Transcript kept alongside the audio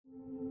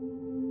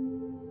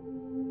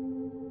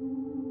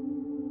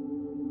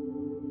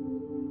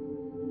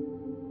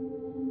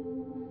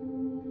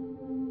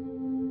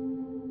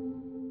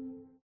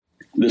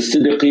The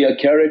Siddiqiyya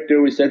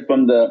character, we said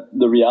from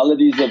the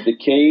realities of the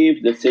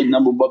cave that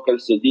Sayyidina Abu Bakr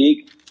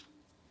Siddiq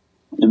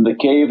in the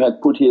cave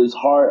had put his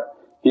heart,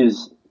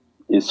 his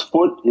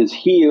foot, his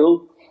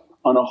heel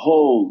on a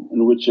hole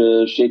in which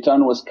a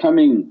shaitan was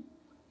coming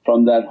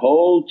from that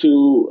hole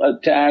to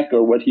attack,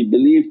 or what he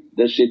believed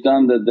the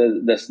shaitan,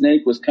 the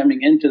snake was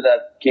coming into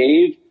that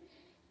cave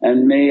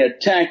and may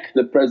attack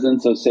the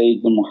presence of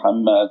Sayyidina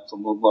Muhammad,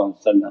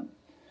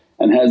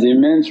 and has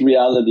immense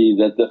reality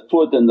that the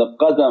foot and the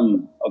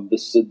qadam of the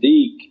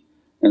Siddiq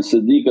and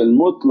Siddiq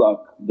al-Mutlaq,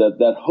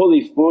 that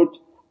holy foot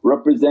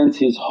represents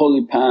his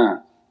holy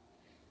path,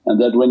 and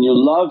that when you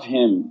love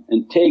him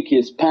and take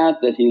his path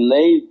that he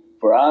laid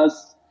for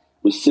us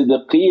with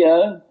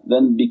Siddiqiyya,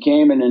 then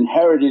became and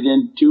inherited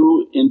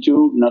into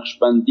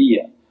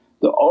Naqshbandiyya.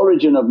 The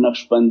origin of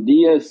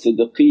Naqshbandiyya is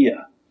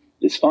Siddiqiyya,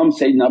 is from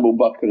Sayyidina Abu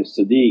Bakr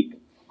as-Siddiq.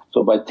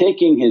 So by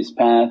taking his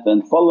path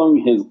and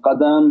following his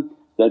qadam,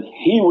 that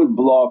he would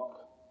block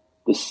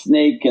the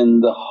snake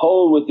and the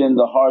hole within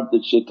the heart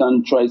that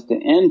shaitan tries to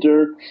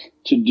enter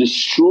to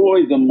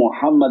destroy the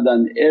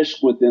Muhammadan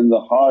ishq within the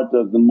heart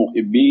of the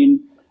muhibbeen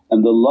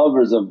and the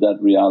lovers of that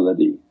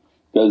reality.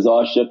 Because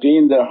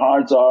ashiqeen, their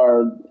hearts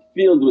are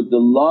filled with the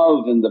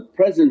love and the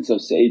presence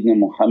of Sayyidina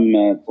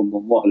Muhammad,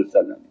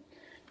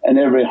 and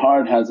every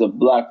heart has a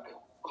black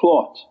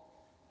clot,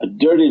 a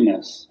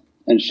dirtiness,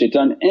 and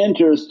shaitan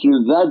enters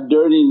through that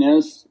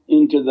dirtiness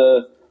into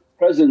the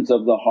presence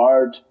of the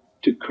heart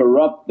to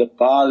corrupt the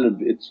qalb,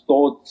 its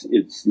thoughts,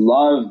 its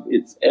love,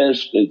 its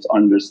ishq, its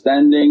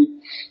understanding,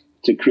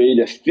 to create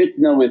a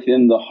fitna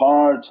within the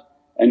heart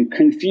and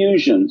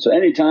confusion. So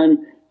anytime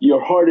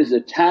your heart is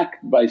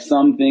attacked by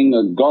something,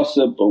 a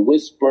gossip, a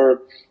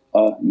whisper,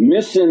 a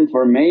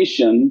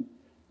misinformation,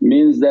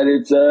 means that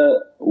it's a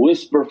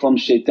whisper from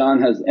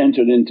shaitan has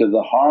entered into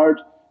the heart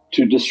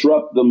to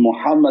disrupt the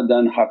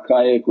Muhammadan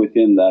haqqaiq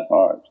within that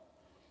heart.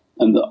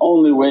 And the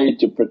only way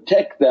to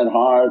protect that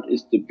heart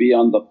is to be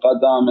on the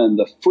qadam and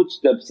the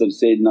footsteps of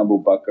Sayyidina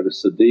Abu Bakr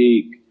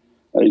as-Siddiq.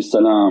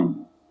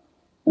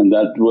 And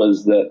that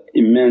was the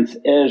immense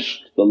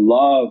ishq, the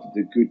love,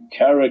 the good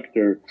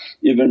character,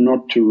 even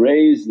not to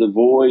raise the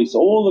voice.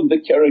 All of the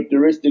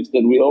characteristics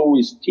that we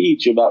always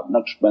teach about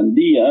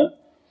Naqshbandiyya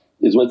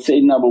is what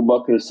Sayyidina Abu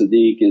Bakr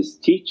as-Siddiq is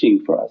teaching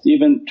for us,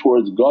 even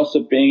towards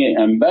gossiping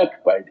and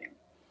backbiting.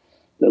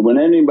 That when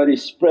anybody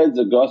spreads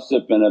a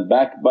gossip and a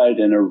backbite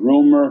and a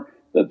rumour,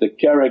 that the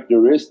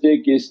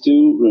characteristic is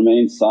to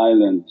remain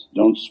silent,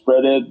 don't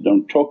spread it,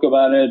 don't talk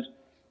about it,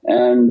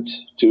 and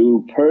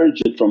to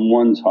purge it from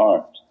one's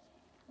heart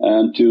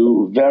and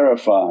to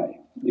verify.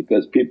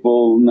 Because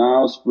people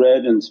now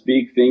spread and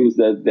speak things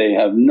that they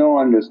have no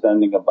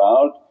understanding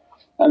about,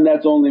 and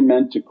that's only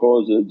meant to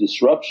cause a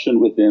disruption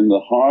within the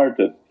heart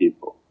of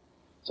people.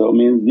 So it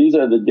means these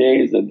are the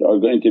days that are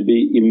going to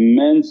be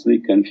immensely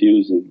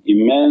confusing,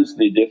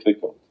 immensely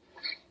difficult.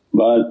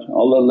 But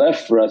Allah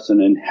left for us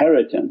an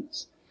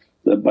inheritance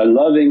that by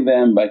loving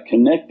them, by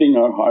connecting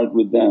our heart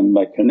with them,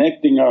 by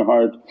connecting our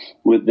heart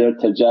with their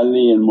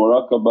tajalli and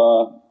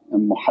muraqabah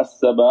and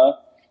muhasabah,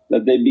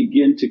 that they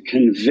begin to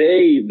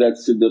convey that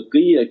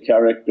siddiqiyya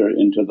character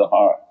into the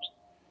heart.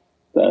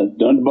 That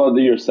don't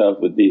bother yourself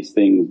with these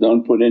things,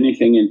 don't put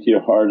anything into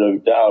your heart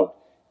of doubt.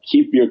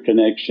 Keep your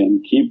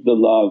connection, keep the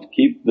love,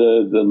 keep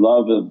the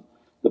love of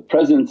the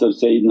presence of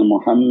Sayyidina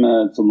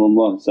Muhammad.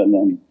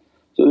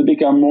 So they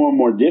become more and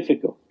more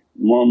difficult,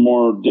 more and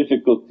more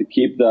difficult to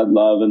keep that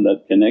love and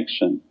that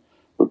connection.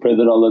 We pray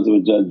that Allah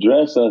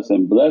dress us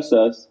and bless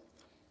us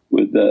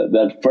with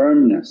that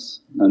firmness.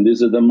 And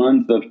this is the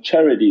month of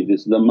charity,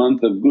 this is the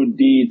month of good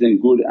deeds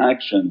and good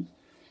actions.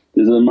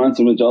 This is the month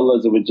in which Allah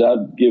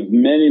give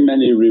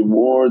many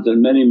rewards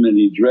and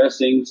many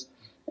dressings.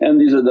 And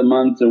these are the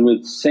months in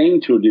which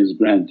sainthood is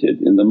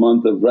granted. In the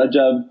month of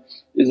Rajab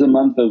is a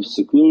month of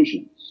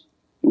seclusions,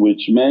 in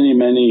which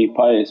many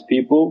pious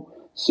people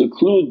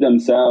seclude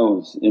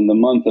themselves in the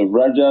month of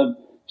Rajab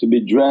to be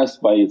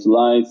dressed by its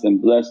lights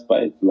and blessed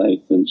by its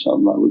lights,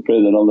 inshaAllah. We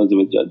pray that Allah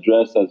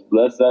dress us,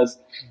 bless us,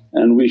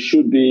 and we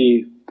should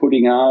be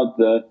putting out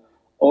the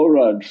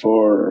awrad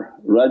for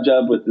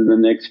Rajab within the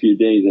next few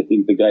days. I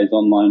think the guys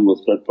online will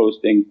start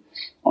posting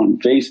on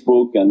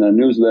Facebook, and a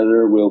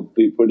newsletter we'll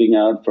be putting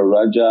out for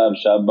Rajab,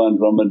 Sha'ban,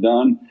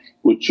 Ramadan,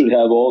 which should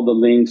have all the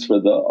links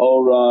for the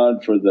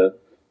awrad, for the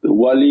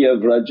wali of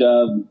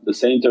Rajab, the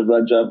saint of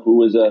Rajab who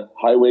was a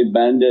highway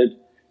bandit,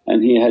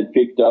 and he had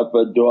picked up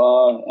a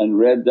du'a and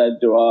read that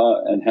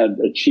du'a and had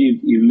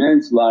achieved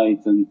immense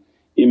lights and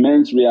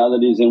immense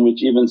realities, in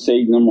which even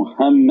Sayyidina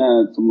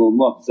Muhammad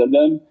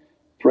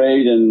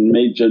prayed and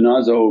made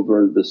janazah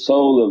over the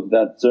soul of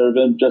that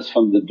servant just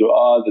from the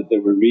du'a that they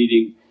were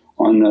reading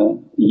on a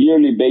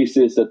yearly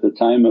basis at the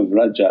time of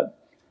Rajab.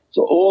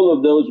 So all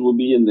of those will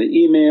be in the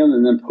email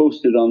and then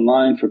posted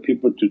online for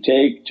people to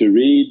take, to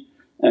read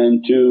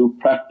and to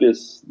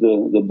practice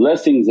the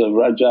blessings of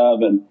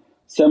Rajab, and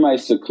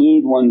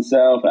semi-seclude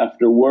oneself.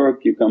 After work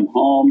you come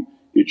home,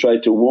 you try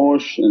to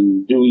wash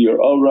and do your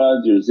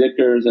awrads, your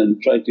zikrs,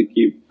 and try to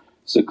keep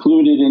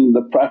secluded in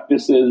the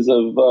practices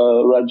of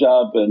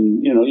Rajab,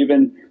 and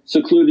even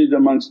secluded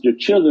amongst your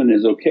children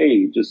is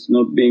okay, just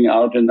not being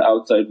out in the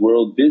outside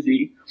world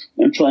busy,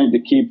 and trying to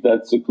keep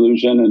that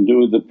seclusion and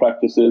do the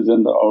practices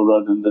and the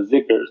awrad and the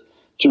zikrs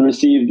to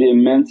receive the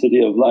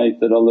immensity of light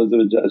that Allah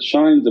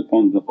shines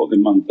upon the holy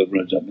month of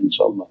Rajab,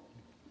 inshaAllah.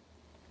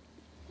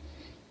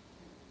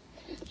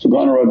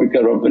 Subhana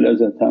rabbika rabbil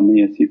izzati amma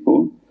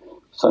yasifoon,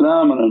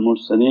 salaamun al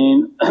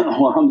mursaleen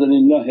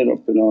walhamdulillahi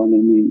rabbil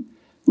alameen.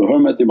 Bi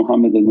hurmati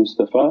Muhammad al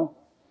Mustafa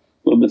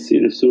wa bi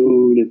siri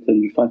Surat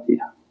al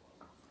Fatiha.